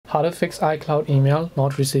How to fix iCloud email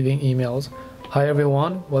not receiving emails. Hi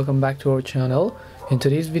everyone, welcome back to our channel. In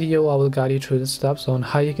today's video I will guide you through the steps on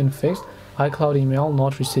how you can fix iCloud email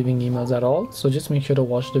not receiving emails at all, so just make sure to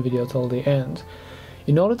watch the video till the end.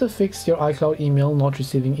 In order to fix your iCloud email not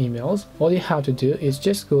receiving emails, all you have to do is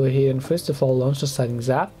just go ahead and first of all launch the settings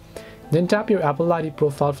app, then tap your Apple ID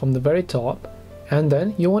profile from the very top, and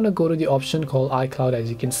then you want to go to the option called iCloud. As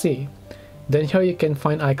you can see, then here you can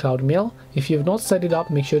find iCloud Mail. If you have not set it up,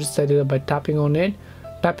 make sure to set it up by tapping on it,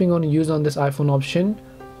 tapping on use on this iPhone option,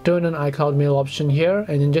 turn on iCloud Mail option here,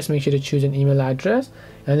 and then just make sure to choose an email address,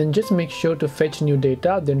 and then just make sure to fetch new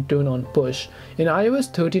data, then turn on push. In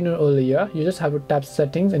iOS 13 or earlier, you just have to tap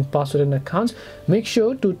settings and password and accounts. Make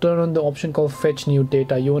sure to turn on the option called fetch new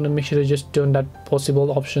data. You want to make sure to just turn that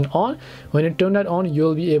possible option on. When you turn that on,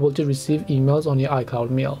 you'll be able to receive emails on your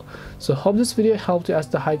iCloud Mail. So hope this video helped you as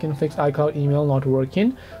to how you can fix iCloud email not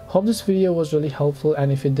working. Hope this video was really helpful,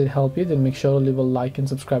 and if it did help you, then make sure to leave a like and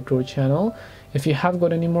subscribe to our channel. If you have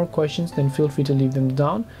got any more questions, then feel free to leave them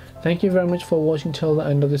down. Thank you very much for watching till the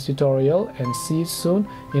end of this tutorial, and see you soon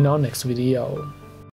in our next video.